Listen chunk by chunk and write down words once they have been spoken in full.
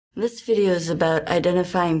This video is about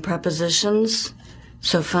identifying prepositions,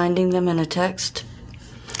 so finding them in a text,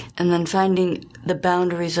 and then finding the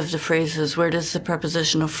boundaries of the phrases. Where does the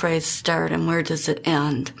prepositional phrase start and where does it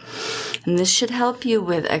end? And this should help you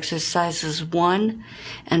with exercises 1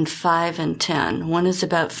 and 5 and 10. 1 is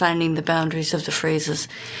about finding the boundaries of the phrases.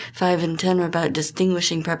 5 and 10 are about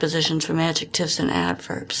distinguishing prepositions from adjectives and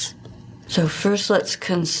adverbs. So first let's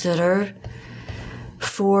consider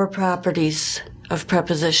 4 properties of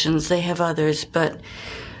prepositions. They have others, but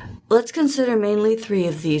let's consider mainly 3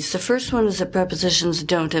 of these. The first one is that prepositions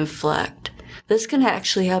don't inflect. This can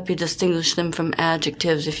actually help you distinguish them from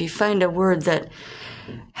adjectives. If you find a word that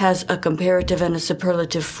has a comparative and a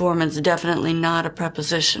superlative form, it's definitely not a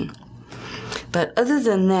preposition. But other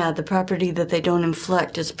than that, the property that they don't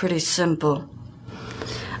inflect is pretty simple.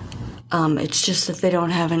 It's just that they don't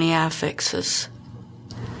have any affixes.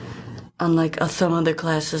 Unlike some other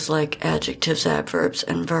classes like adjectives, adverbs,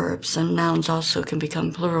 and verbs. And nouns also can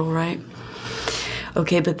become plural, right?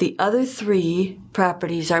 Okay, but the other 3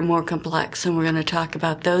 properties are more complex, and we're going to talk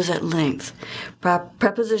about those at length.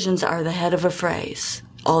 Prepositions are the head of a phrase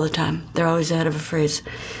all the time. They're always the head of a phrase.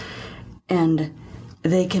 And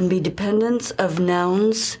they can be dependents of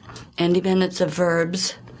nouns and dependents of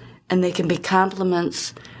verbs, and they can be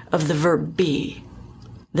complements of the verb be.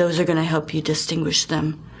 Those are going to help you distinguish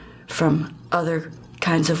them from other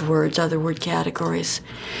kinds of words, other word categories.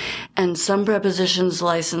 And some prepositions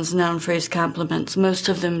license noun phrase complements. Most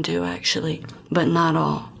of them do, actually, but not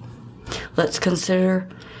all. Let's consider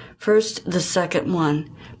first the second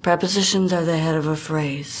one. Prepositions are the head of a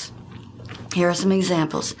phrase. Here are some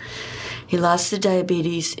examples. He lost the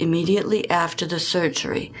diabetes immediately after the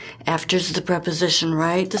surgery. After's the preposition,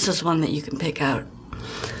 right? This is one that you can pick out,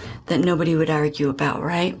 that nobody would argue about,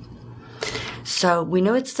 right? So we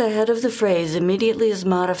know it's the head of the phrase. Immediately is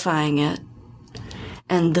modifying it.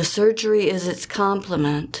 And the surgery is its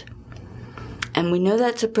complement. And we know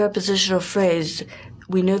that's a prepositional phrase.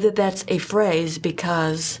 We know that that's a phrase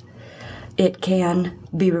because it can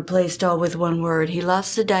be replaced all with one word. He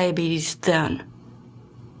lost the diabetes then.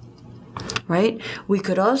 Right? We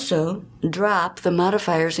could also drop the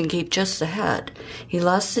modifiers and keep just the head. He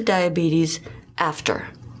lost the diabetes after.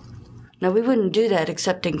 Now, we wouldn't do that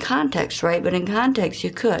except in context, right? But in context,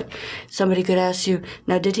 you could. Somebody could ask you,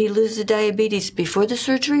 now, did he lose the diabetes before the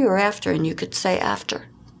surgery or after? And you could say after.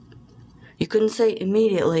 You couldn't say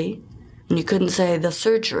immediately, and you couldn't say the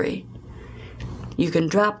surgery. You can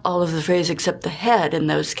drop all of the phrase except the head in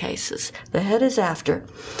those cases. The head is after.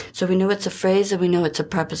 So we know it's a phrase and we know it's a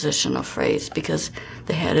prepositional phrase because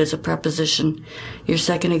the head is a preposition. Your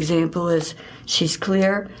second example is, she's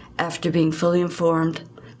clear after being fully informed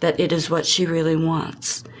that it is what she really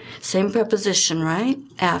wants. Same preposition, right?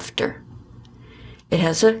 After. It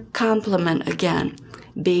has a complement again,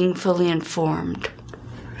 being fully informed.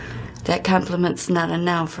 That complement's not a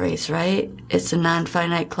noun phrase, right? It's a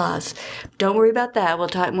non-finite clause. Don't worry about that. We'll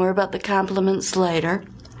talk more about the complements later.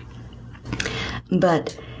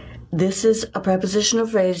 But this is a prepositional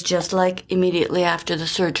phrase just like immediately after the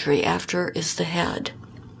surgery. After is the head.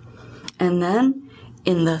 And then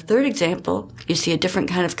in the third example, you see a different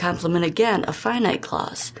kind of complement again, a finite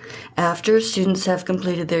clause. After students have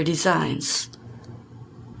completed their designs.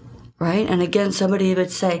 Right? And again, somebody would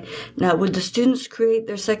say, now, would the students create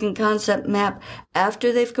their second concept map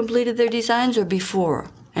after they've completed their designs or before?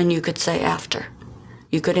 And you could say after.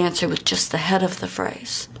 You could answer with just the head of the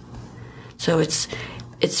phrase. So it's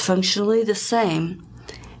functionally the same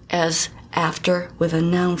as after with a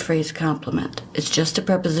noun phrase complement. It's just a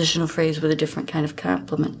prepositional phrase with a different kind of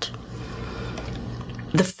complement.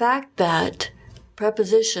 The fact that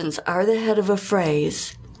prepositions are the head of a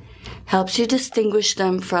phrase helps you distinguish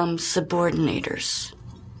them from subordinators.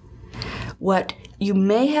 What you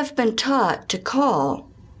may have been taught to call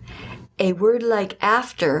a word like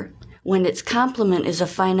after when its complement is a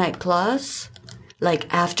finite clause, like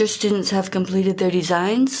after students have completed their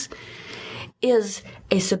designs, is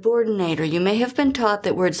a subordinator. You may have been taught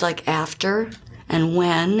that words like after and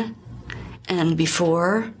when and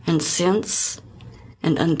before and since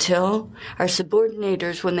and until are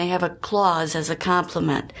subordinators when they have a clause as a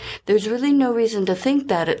complement. There's really no reason to think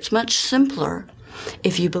that. It's much simpler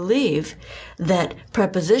if you believe that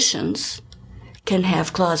prepositions can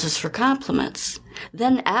have clauses for complements.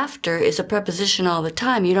 Then after is a preposition all the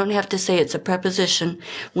time. You don't have to say it's a preposition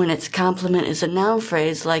when its complement is a noun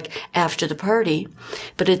phrase like after the party,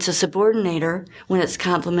 but it's a subordinator when its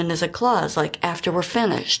complement is a clause like after we're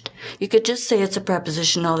finished. You could just say it's a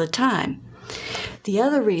preposition all the time. The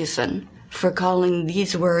other reason for calling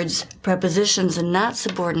these words prepositions and not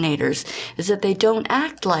subordinators is that they don't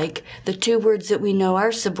act like the two words that we know are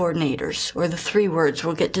subordinators, or the three words.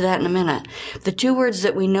 We'll get to that in a minute. The two words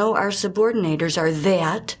that we know are subordinators are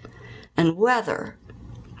that and whether.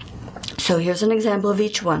 So here's an example of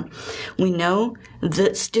each one. We know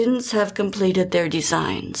that students have completed their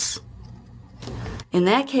designs. In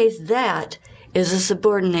that case, that is a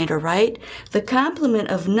subordinator, right? The complement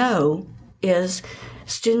of know is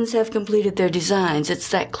students have completed their designs. It's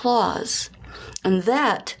that clause. And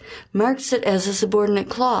that marks it as a subordinate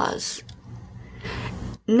clause.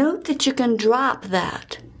 Note that you can drop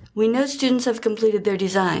that. We know students have completed their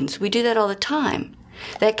designs. We do that all the time.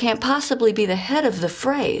 That can't possibly be the head of the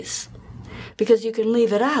phrase because you can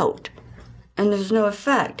leave it out and there's no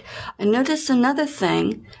effect. And notice another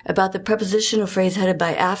thing about the prepositional phrase headed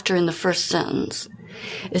by after in the first sentence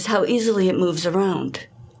is how easily it moves around.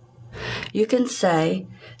 You can say,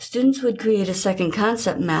 students would create a second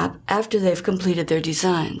concept map after they've completed their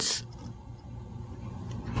designs.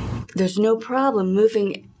 There's no problem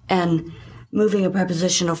moving a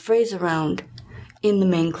prepositional phrase around in the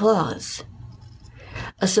main clause.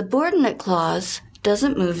 A subordinate clause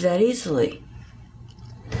doesn't move that easily.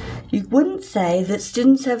 You wouldn't say that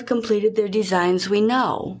students have completed their designs we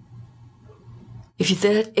know.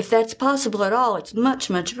 If that's possible at all, it's much,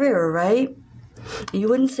 much rarer, right? You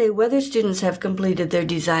wouldn't say whether students have completed their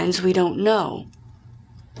designs we don't know.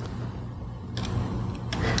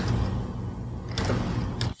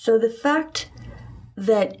 So the fact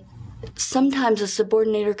that sometimes a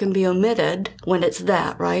subordinator can be omitted when it's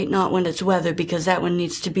that, right? Not when it's whether, because that one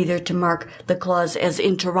needs to be there to mark the clause as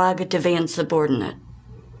interrogative and subordinate,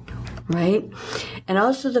 right? And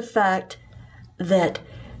also the fact that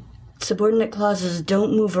subordinate clauses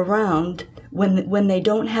don't move around when they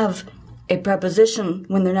don't have a preposition,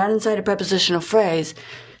 when they're not inside a prepositional phrase,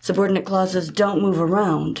 subordinate clauses don't move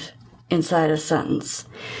around inside a sentence,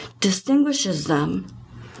 distinguishes them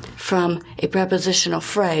from a prepositional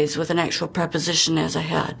phrase with an actual preposition as a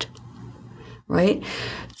head, right?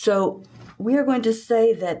 So we are going to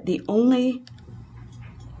say that the only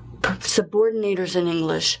subordinators in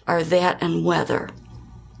English are that and whether,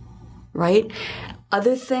 right?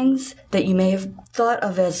 Other things that you may have thought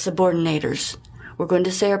of as subordinators, we're going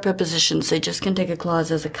to say are prepositions. They just can take a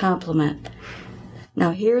clause as a complement.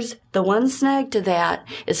 Now here's the one snag to that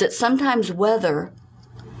is that sometimes whether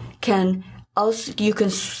can also, you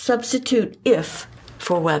can substitute if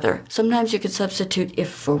for whether. Sometimes you can substitute if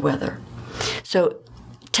for whether. So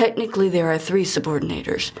technically there are three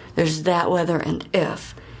subordinators. There's that, whether, and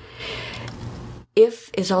if.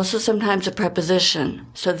 If is also sometimes a preposition.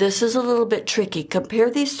 So this is a little bit tricky.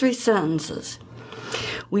 Compare these three sentences.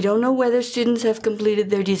 We don't know whether students have completed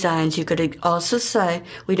their designs. You could also say,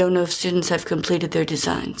 we don't know if students have completed their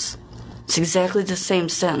designs. It's exactly the same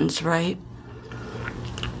sentence, right?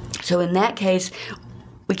 So in that case,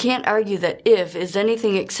 we can't argue that if is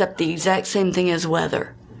anything except the exact same thing as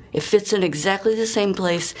whether. It fits in exactly the same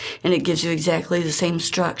place, and it gives you exactly the same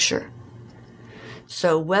structure.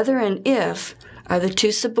 So whether and if are the two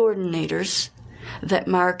subordinators that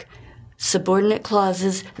mark subordinate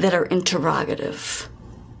clauses that are interrogative.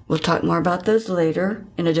 We'll talk more about those later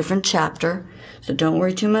in a different chapter, so don't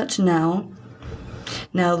worry too much now.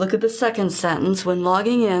 Now look at the second sentence. When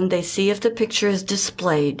logging in, they see if the picture is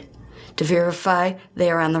displayed to verify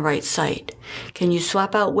they are on the right site. Can you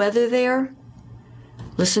swap out whether there?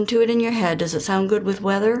 Listen to it in your head. Does it sound good with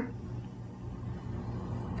whether?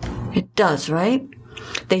 It does, right?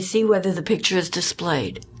 They see whether the picture is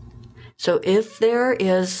displayed. So if there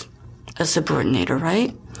is a subordinator,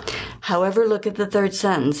 right? However, look at the third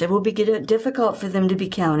sentence. It will be difficult for them to be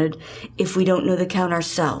counted if we don't know the count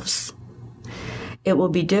ourselves. It will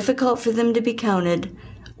be difficult for them to be counted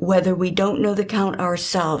whether we don't know the count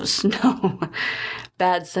ourselves. No,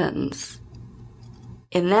 bad sentence.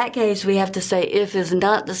 In that case, we have to say if is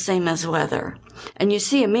not the same as whether. And you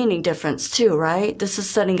see a meaning difference too, right? This is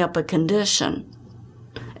setting up a condition.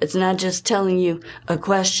 It's not just telling you a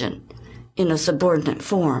question in a subordinate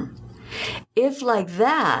form. If like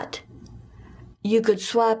that, you could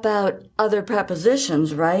swap out other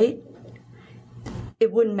prepositions, right?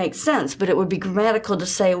 It wouldn't make sense, but it would be grammatical to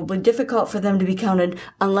say it would be difficult for them to be counted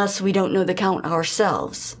unless we don't know the count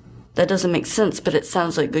ourselves. That doesn't make sense, but it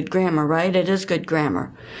sounds like good grammar, right? It is good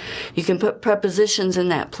grammar. You can put prepositions in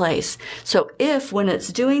that place. So if, when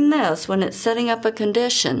it's doing this, when it's setting up a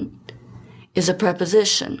condition, is a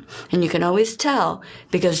preposition. And you can always tell,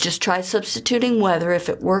 because just try substituting whether. If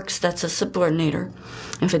it works, that's a subordinator.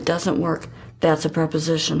 If it doesn't work, that's a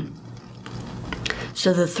preposition.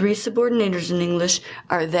 So the three subordinators in English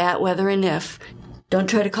are that, whether, and if, Don't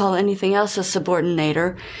try to call anything else a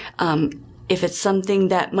subordinator. If it's something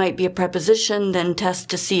that might be a preposition, then test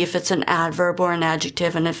to see if it's an adverb or an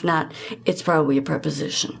adjective, and if not, it's probably a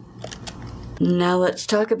preposition. Now let's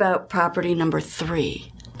talk about property number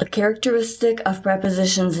 3. A characteristic of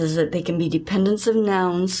prepositions is that they can be dependents of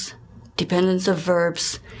nouns, dependents of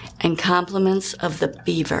verbs, and complements of the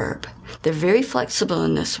be verb. They're very flexible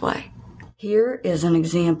in this way. Here is an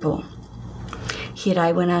example.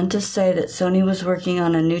 Hirai went on to say that Sony was working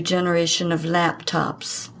on a new generation of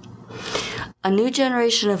laptops. A new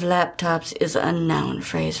generation of laptops is a noun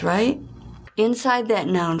phrase, right? Inside that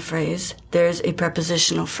noun phrase, there's a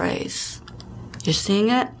prepositional phrase. You're seeing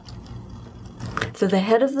it? So the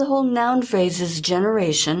head of the whole noun phrase is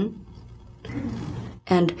generation,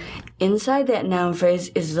 and inside that noun phrase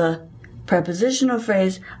is the prepositional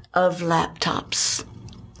phrase of laptops.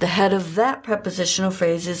 The head of that prepositional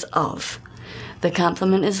phrase is of. The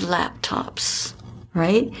complement is laptops,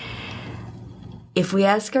 right? If we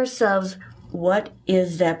ask ourselves, what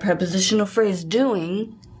is that prepositional phrase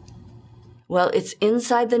doing? Well, it's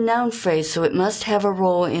inside the noun phrase, so it must have a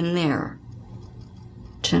role in there.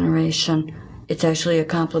 Generation. It's actually a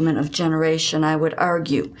complement of generation, I would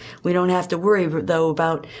argue. We don't have to worry, though,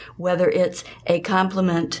 about whether it's a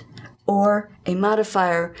complement or a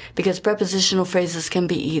modifier, because prepositional phrases can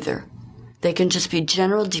be either. They can just be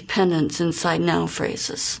general dependents inside noun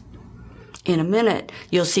phrases. In a minute,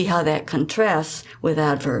 you'll see how that contrasts with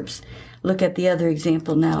adverbs. Look at the other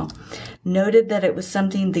example now. Noted that it was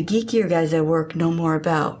something the geekier guys at work know more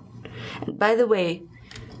about. And by the way,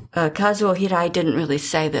 Kazuo Hirai didn't really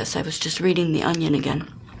say this. I was just reading The Onion again.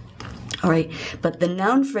 All right, but the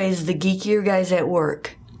noun phrase, the geekier guys at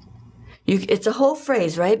work, it's a whole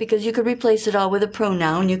phrase, right? Because you could replace it all with a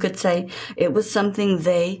pronoun. You could say it was something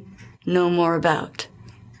they know more about.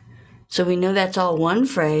 So we know that's all one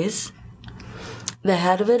phrase. The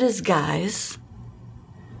head of it is guys.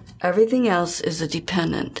 Everything else is a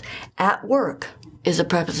dependent. At work is a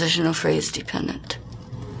prepositional phrase dependent.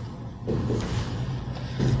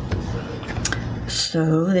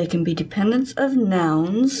 So they can be dependents of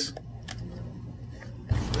nouns.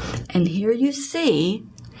 And here you see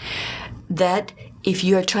that if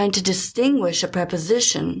you are trying to distinguish a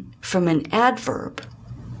preposition from an adverb,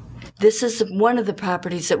 this is one of the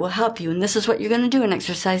properties that will help you. And this is what you're going to do in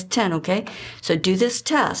exercise 10, okay? So do this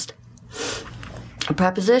test. A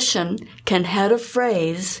preposition can head a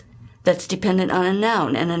phrase that's dependent on a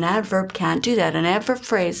noun, and an adverb can't do that. An adverb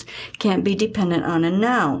phrase can't be dependent on a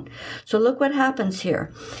noun. So look what happens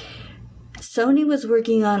here. Sony was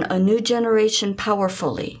working on a new generation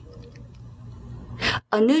powerfully.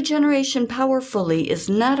 A new generation powerfully is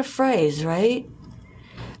not a phrase, right?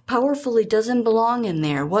 Powerfully doesn't belong in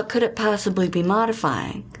there. What could it possibly be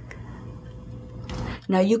modifying?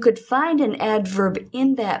 Now, you could find an adverb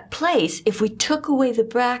in that place if we took away the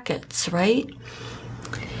brackets, right?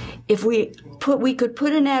 If we could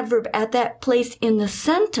put an adverb at that place in the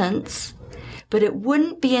sentence, but it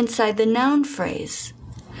wouldn't be inside the noun phrase.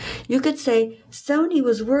 You could say, Sony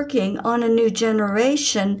was working on a new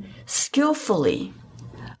generation skillfully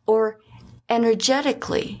or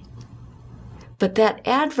energetically. But that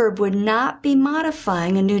adverb would not be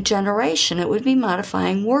modifying a new generation. It would be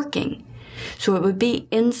modifying working. So it would be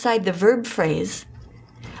inside the verb phrase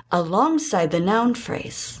alongside the noun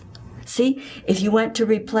phrase. See, if you went to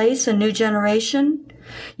replace a new generation,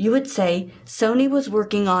 you would say Sony was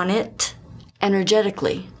working on it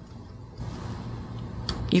energetically.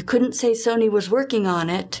 You couldn't say Sony was working on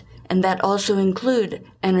it, and that also include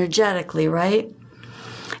energetically, right?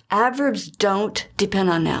 Adverbs don't depend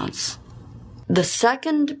on nouns. The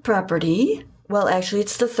second property, well, actually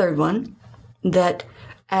it's the third one, that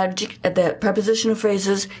prepositional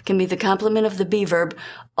phrases can be the complement of the be verb,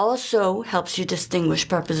 also helps you distinguish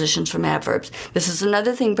prepositions from adverbs. This is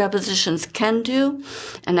another thing prepositions can do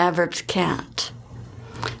and adverbs can't.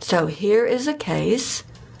 So here is a case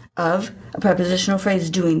of a prepositional phrase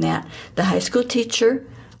doing that. The high school teacher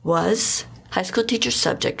was, high school teacher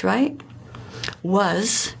subject, right?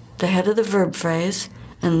 Was the head of the verb phrase,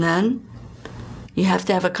 and then you have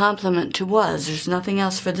to have a complement to was. There's nothing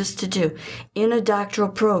else for this to do. In a doctoral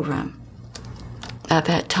program at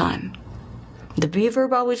that time. The be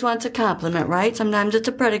verb always wants a complement, right? Sometimes it's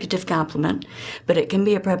a predicative complement, but it can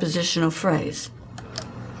be a prepositional phrase.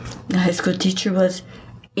 The high school teacher was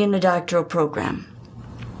in a doctoral program.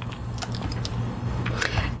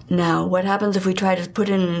 Now, what happens if we try to put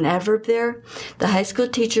in an adverb there? The high school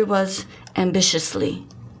teacher was ambitiously.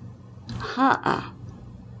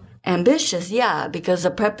 Ambitious, yeah, because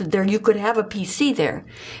there you could have a PC there,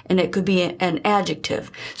 and it could be an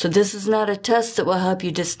adjective. So this is not a test that will help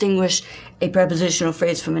you distinguish a prepositional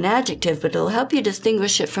phrase from an adjective, but it'll help you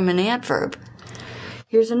distinguish it from an adverb.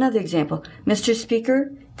 Here's another example. Mr.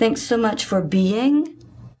 Speaker, thanks so much for being,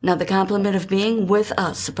 now the complement of being, with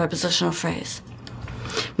us, a prepositional phrase.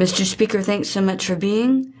 Mr. Speaker, thanks so much for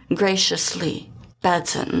being graciously. Bad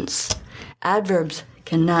sentence. Adverbs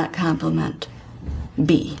cannot complement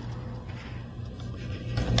be.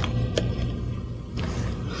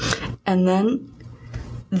 And then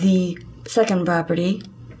the second property,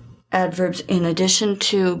 adverbs, in addition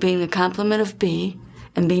to being the complement of be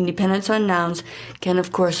and being dependents on nouns, can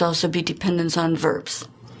of course also be dependents on verbs.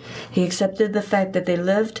 He accepted the fact that they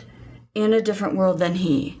lived in a different world than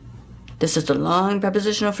he. This is a long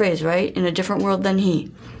prepositional phrase, right? In a different world than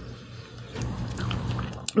he.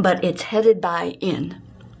 But it's headed by in,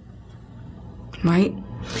 right?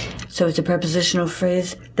 So it's a prepositional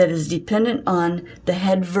phrase that is dependent on the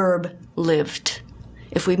head verb lived.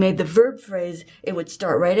 If we made the verb phrase, it would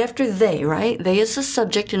start right after they, right? They is the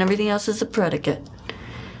subject and everything else is the predicate.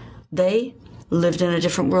 They lived in a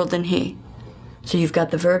different world than he. So you've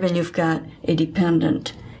got the verb and you've got a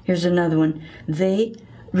dependent. Here's another one. They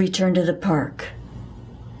returned to the park.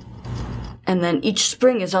 And then each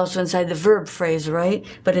spring is also inside the verb phrase, right?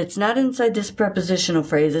 But it's not inside this prepositional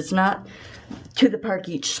phrase. It's not to the park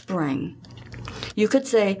each spring. You could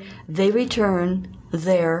say they return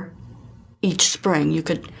there each spring. You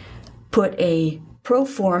could put a pro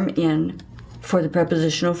form in for the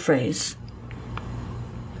prepositional phrase.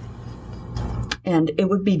 And it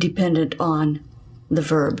would be dependent on the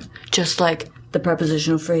verb, just like the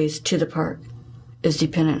prepositional phrase to the park is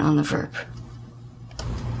dependent on the verb.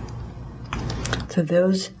 So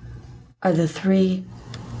those are the three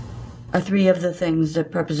of the things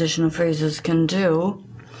that prepositional phrases can do.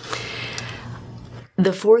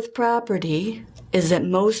 The fourth property is that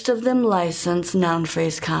most of them license noun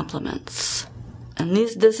phrase complements. And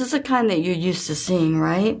this is the kind that you're used to seeing,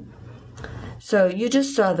 right? So you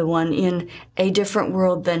just saw the one in a different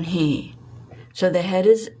world than he. So the head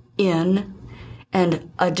is in,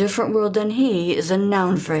 and a different world than he is a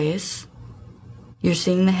noun phrase. You're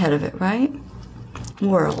seeing the head of it, right?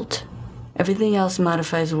 World. Everything else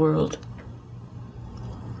modifies world.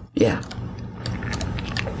 Yeah.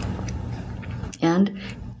 And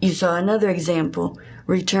you saw another example.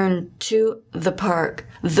 Return to the park.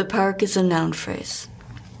 The park is a noun phrase.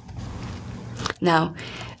 Now,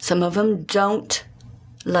 some of them don't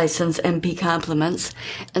license MP complements,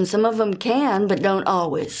 and some of them can, but don't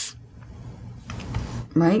always.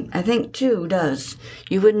 Right? I think to does.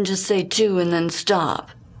 You wouldn't just say to and then stop.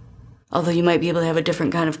 Although you might be able to have a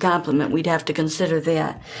different kind of complement. We'd have to consider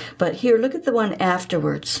that. But here, look at the one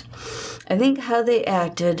afterwards. I think how they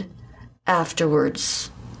acted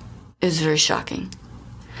afterwards is very shocking.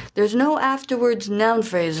 There's no afterwards noun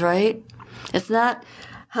phrase, right? It's not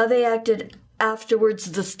how they acted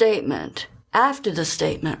afterwards the statement. After the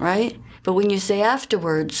statement, right? But when you say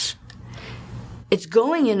afterwards, it's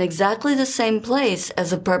going in exactly the same place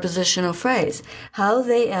as a prepositional phrase. How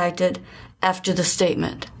they acted after the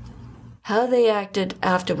statement. How they acted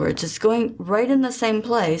afterwards. It's going right in the same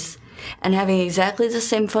place and having exactly the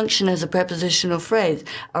same function as a prepositional phrase.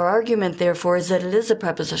 Our argument, therefore, is that it is a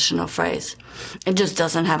prepositional phrase. It just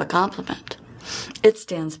doesn't have a complement. It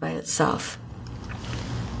stands by itself.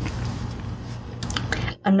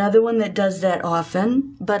 Another one that does that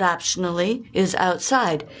often, but optionally, is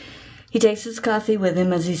outside. He takes his coffee with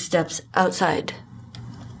him as he steps outside.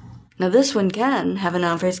 Now this one can have a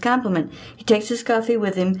noun phrase complement. He takes his coffee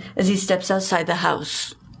with him as he steps outside the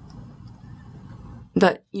house.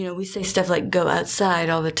 But, we say stuff like go outside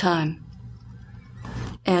all the time.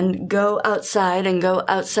 And go outside and go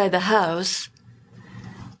outside the house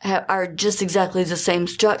are just exactly the same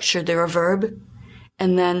structure. They're a verb,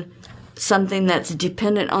 and then something that's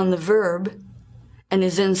dependent on the verb and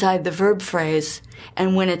is inside the verb phrase.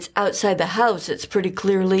 And when it's outside the house, it's pretty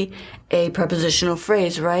clearly a prepositional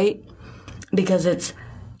phrase, right? Because it's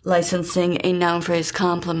licensing a noun phrase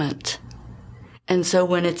complement. And so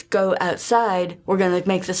when it's go outside, we're going to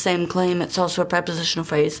make the same claim. It's also a prepositional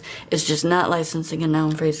phrase. It's just not licensing a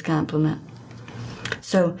noun phrase complement.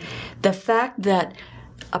 So the fact that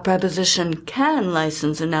a preposition can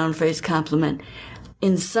license a noun phrase complement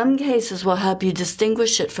in some cases will help you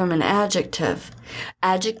distinguish it from an adjective.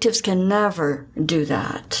 Adjectives can never do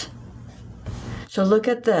that. So look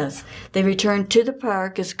at this. They returned to the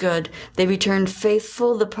park is good. They returned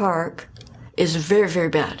faithful the park is very, very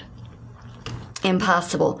bad.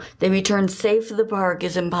 Impossible. They returned safe the park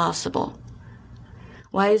is impossible.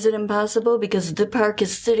 Why is it impossible? Because the park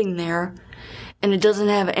is sitting there and it doesn't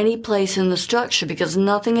have any place in the structure because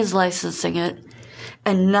nothing is licensing it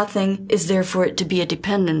and nothing is there for it to be a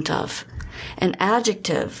dependent of. An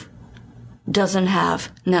adjective doesn't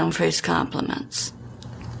have noun phrase complements.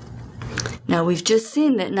 Now, we've just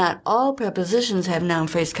seen that not all prepositions have noun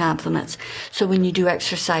phrase complements. So when you do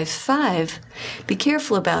exercise 5, be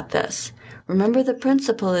careful about this. Remember, the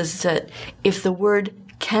principle is that if the word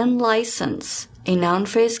can license a noun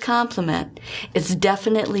phrase complement, it's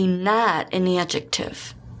definitely not an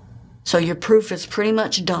adjective. So your proof is pretty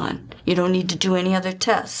much done. You don't need to do any other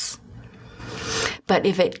tests. But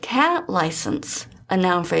if it can't license a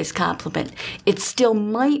noun phrase complement, it still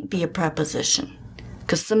might be a preposition,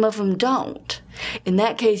 because some of them don't. In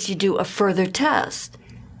that case, you do a further test.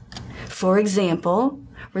 For example,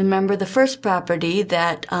 remember the first property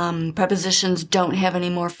that prepositions don't have any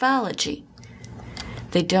morphology.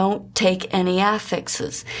 They don't take any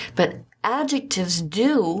affixes. But adjectives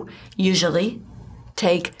do usually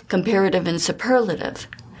take comparative and superlative.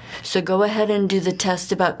 So go ahead and do the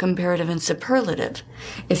test about comparative and superlative.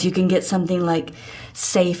 If you can get something like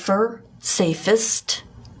safer, safest,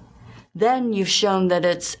 then you've shown that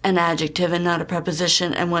it's an adjective and not a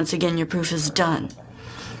preposition, and once again your proof is done.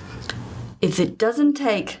 If it doesn't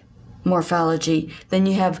take morphology, then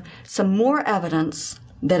you have some more evidence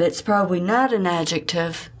that it's probably not an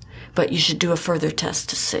adjective, but you should do a further test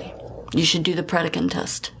to see. You should do the predicate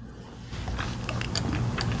test.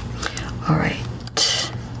 All right.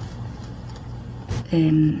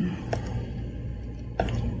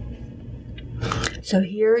 So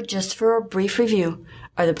here, just for a brief review,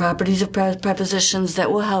 are the properties of prepositions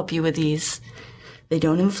that will help you with these. They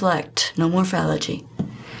don't inflect, no morphology.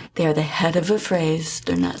 They are the head of a phrase.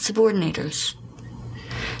 They're not subordinators.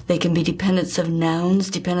 They can be dependents of nouns,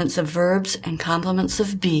 dependents of verbs, and complements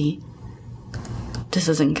of be. This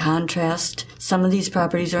is in contrast. Some of these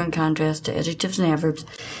properties are in contrast to adjectives and adverbs,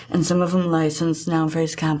 and some of them license noun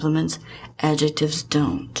phrase complements. Adjectives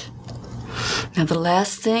don't. Now, the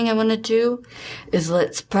last thing I want to do is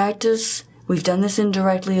let's practice. We've done this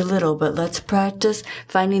indirectly a little, but let's practice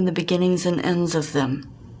finding the beginnings and ends of them.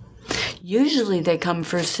 Usually they come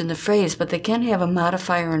first in the phrase, but they can have a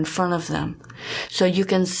modifier in front of them. So you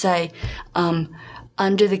can say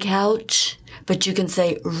under the couch, but you can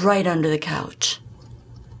say right under the couch.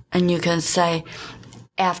 And you can say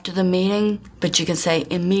after the meeting, but you can say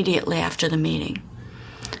immediately after the meeting.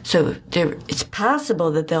 So it's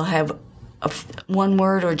possible that they'll have one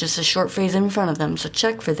word or just a short phrase in front of them, so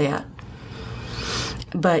check for that.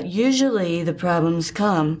 But usually the problems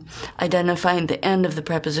come identifying the end of the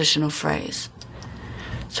prepositional phrase.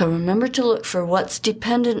 So remember to look for what's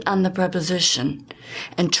dependent on the preposition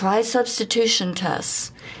and try substitution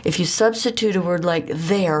tests. If you substitute a word like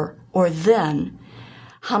there or then,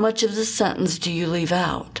 how much of the sentence do you leave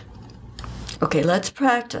out? Okay, let's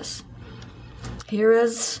practice. Here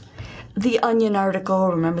is the Onion article.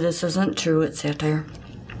 Remember, this isn't true, it's satire.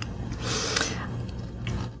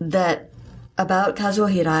 That about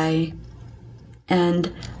Kazuo Hirai,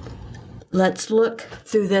 and let's look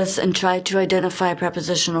through this and try to identify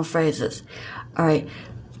prepositional phrases. All right,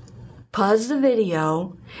 pause the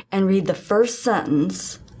video and read the first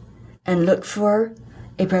sentence and look for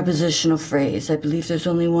a prepositional phrase. I believe there's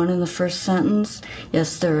only one in the first sentence.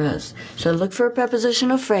 Yes, there is. So look for a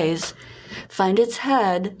prepositional phrase, find its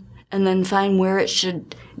head, and then find where it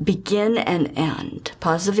should begin and end.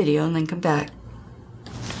 Pause the video and then come back.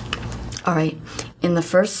 All right, in the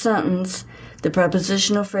first sentence, the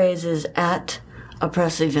prepositional phrase is at a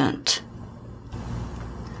press event.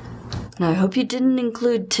 Now, I hope you didn't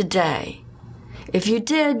include today. If you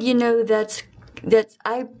did, you know this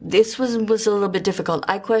was a little bit difficult.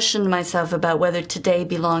 I questioned myself about whether today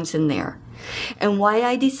belongs in there. And why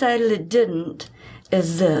I decided it didn't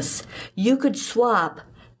is this. You could swap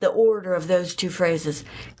the order of those two phrases.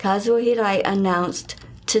 Kazuo Hirai announced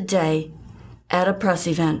today at a press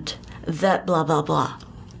event that blah, blah, blah.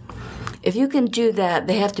 If you can do that,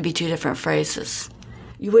 they have to be two different phrases.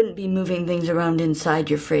 You wouldn't be moving things around inside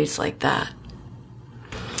your phrase like that.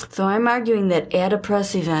 So I'm arguing that at a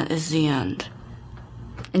press event is the end.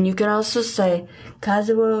 And you can also say,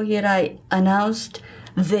 Kazuo Hirai announced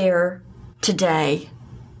there today,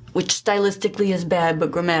 which stylistically is bad,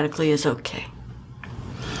 but grammatically is okay.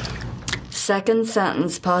 Second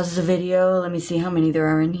sentence, pause the video. Let me see how many there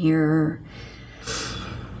are in here.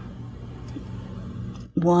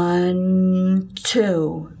 1,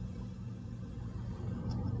 2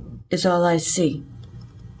 is all I see.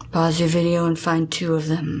 Pause your video and find 2 of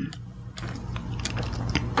them.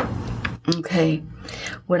 Okay,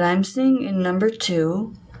 what I'm seeing in number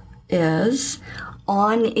 2 is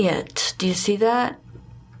on it. Do you see that?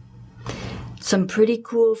 Some pretty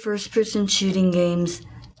cool first-person shooting games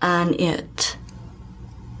on it.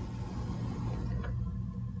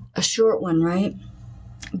 A short one, right?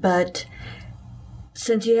 But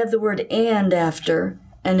since you have the word and after,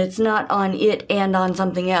 and it's not on it and on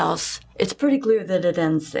something else, it's pretty clear that it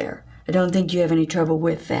ends there. I don't think you have any trouble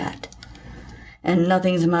with that. And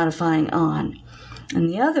nothing's modifying on. And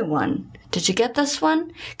the other one, did you get this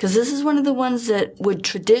one? Because this is one of the ones that would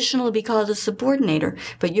traditionally be called a subordinator,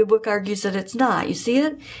 but your book argues that it's not. You see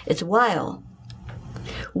it? It's while.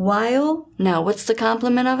 While, now what's the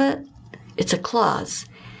complement of it? It's a clause.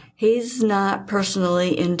 He's not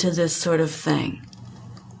personally into this sort of thing.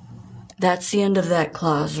 That's the end of that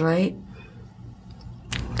clause, right?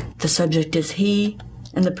 The subject is he,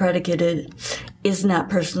 and the predicate is not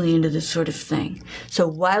personally into this sort of thing. So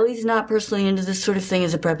while he's not personally into this sort of thing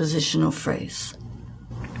is a prepositional phrase.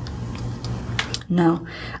 Now,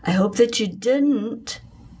 I hope that you didn't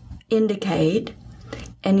indicate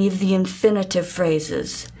any of the infinitive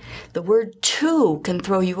phrases. The word to can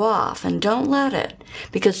throw you off, and don't let it,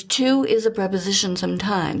 because to is a preposition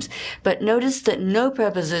sometimes. But notice that no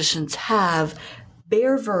prepositions have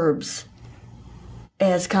bare verbs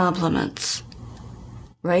as complements.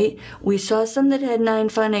 Right? We saw some that had 9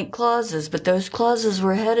 finite clauses, but those clauses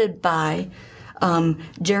were headed by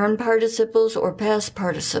gerund participles or past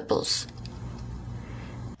participles.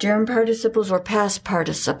 Gerund participles or past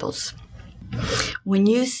participles. When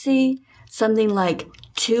you see something like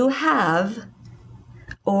to have,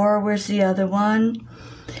 or where's the other one?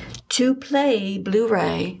 To play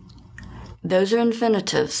Blu-ray, those are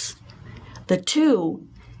infinitives. The to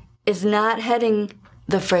is not heading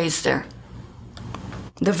the phrase there.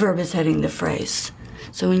 The verb is heading the phrase.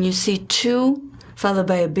 So when you see to followed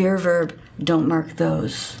by a bare verb, don't mark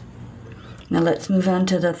those. Now let's move on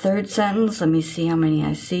to the third sentence. Let me see how many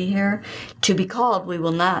I see here. To be called we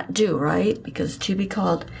will not do, right? Because to be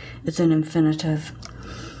called is an infinitive.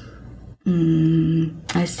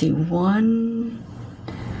 I see 1,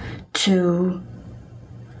 2,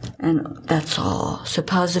 and that's all. So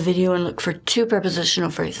pause the video and look for 2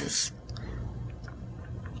 prepositional phrases.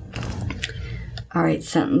 All right,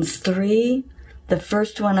 sentence 3. The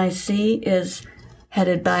first one I see is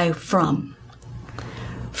headed by from.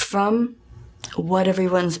 From what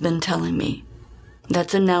everyone's been telling me.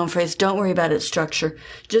 That's a noun phrase. Don't worry about its structure.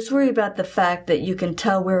 Just worry about the fact that you can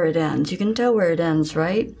tell where it ends. You can tell where it ends,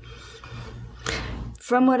 right?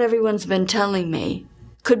 From what everyone's been telling me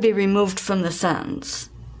could be removed from the sentence.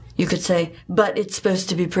 You could say, but it's supposed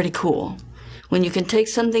to be pretty cool. When you can take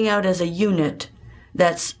something out as a unit,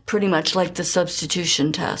 that's pretty much like the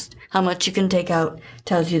substitution test. How much you can take out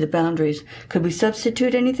tells you the boundaries. Could we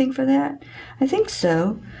substitute anything for that? I think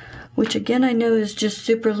so, which again I know is just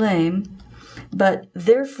super lame, but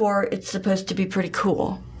therefore it's supposed to be pretty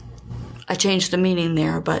cool. I changed the meaning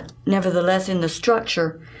there, but nevertheless in the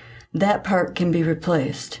structure, that part can be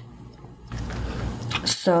replaced.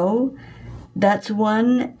 So that's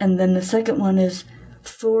one, and then the second one is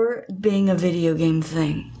for being a video game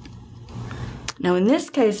thing. Now, in this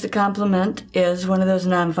case, the complement is one of those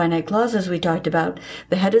non-finite clauses we talked about.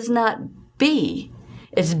 The head is not be,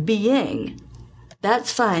 it's being.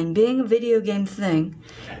 That's fine. Being a video game thing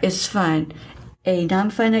is fine. A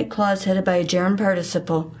non-finite clause headed by a gerund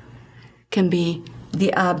participle can be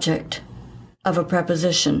the object of a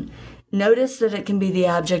preposition. Notice that it can be the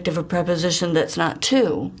object of a preposition that's not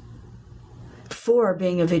to, for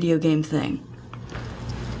being a video game thing.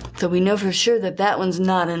 So we know for sure that that one's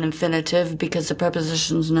not an infinitive because the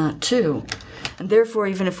preposition's not to. And therefore,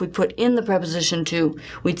 even if we put in the preposition to,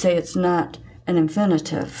 we'd say it's not an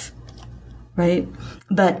infinitive, right?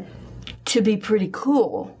 But to be pretty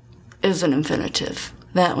cool is an infinitive.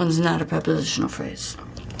 That one's not a prepositional phrase.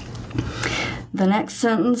 The next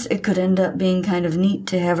sentence, it could end up being kind of neat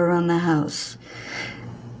to have around the house.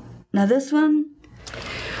 Now this one,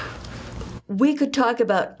 we could talk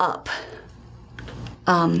about up.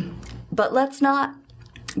 But let's not,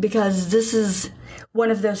 because this is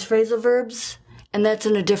one of those phrasal verbs, and that's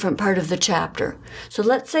in a different part of the chapter. So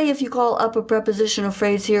let's say if you call up a prepositional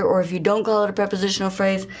phrase here, or if you don't call it a prepositional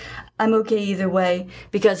phrase, I'm okay either way,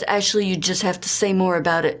 because actually you just have to say more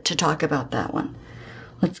about it to talk about that one.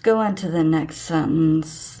 Let's go on to the next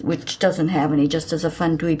sentence, which doesn't have any, just as a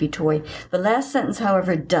fun dweeby toy. The last sentence,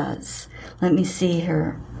 however, does. Let me see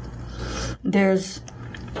here.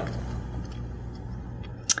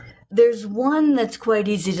 There's one that's quite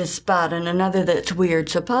easy to spot and another that's weird,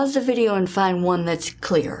 so pause the video and find one that's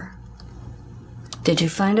clear. Did you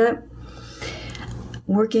find it?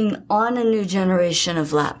 Working on a new generation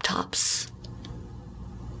of laptops.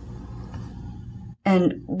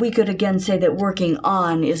 And we could again say that working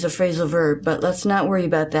on is a phrasal verb, but let's not worry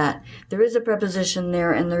about that. There is a preposition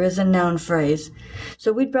there and there is a noun phrase.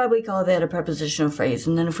 So we'd probably call that a prepositional phrase.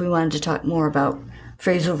 And then if we wanted to talk more about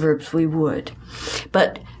phrasal verbs, we would.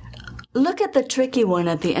 But look at the tricky one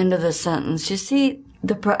at the end of the sentence. You see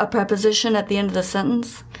a preposition at the end of the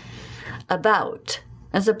sentence? About.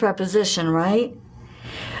 As a preposition, right?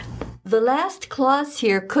 The last clause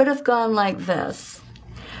here could have gone like this,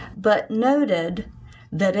 but noted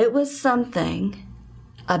that it was something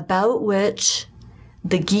about which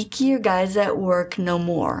the geekier guys at work know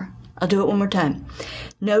more. I'll do it one more time.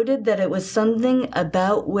 Noted that it was something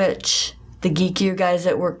about which the geekier guys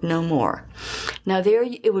at work know more. Now there,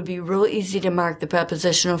 it would be real easy to mark the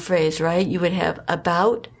prepositional phrase, right? You would have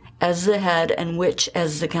about as the head and which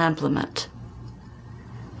as the complement.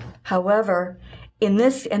 However, in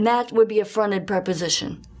this, and that would be a fronted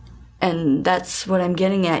preposition. And that's what I'm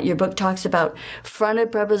getting at. Your book talks about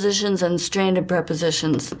fronted prepositions and stranded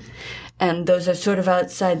prepositions. And those are sort of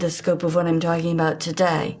outside the scope of what I'm talking about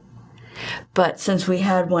today. But since we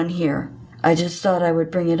had one here, I just thought I would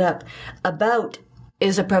bring it up. About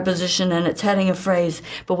is a preposition and it's heading a phrase,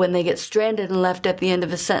 but when they get stranded and left at the end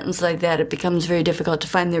of a sentence like that, it becomes very difficult to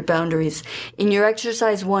find their boundaries. In your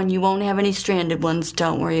exercise 1, you won't have any stranded ones.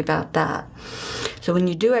 Don't worry about that. So when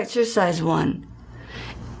you do exercise 1,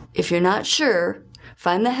 if you're not sure,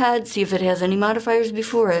 find the head, see if it has any modifiers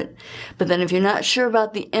before it. But then if you're not sure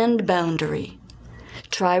about the end boundary,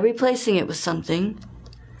 try replacing it with something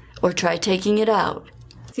or try taking it out.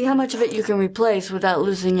 See how much of it you can replace without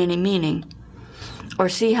losing any meaning. Or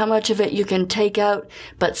see how much of it you can take out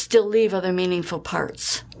but still leave other meaningful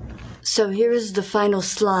parts. So here is the final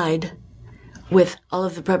slide with all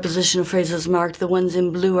of the prepositional phrases marked. The ones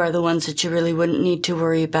in blue are the ones that you really wouldn't need to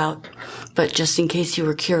worry about. But just in case you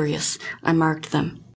were curious, I marked them.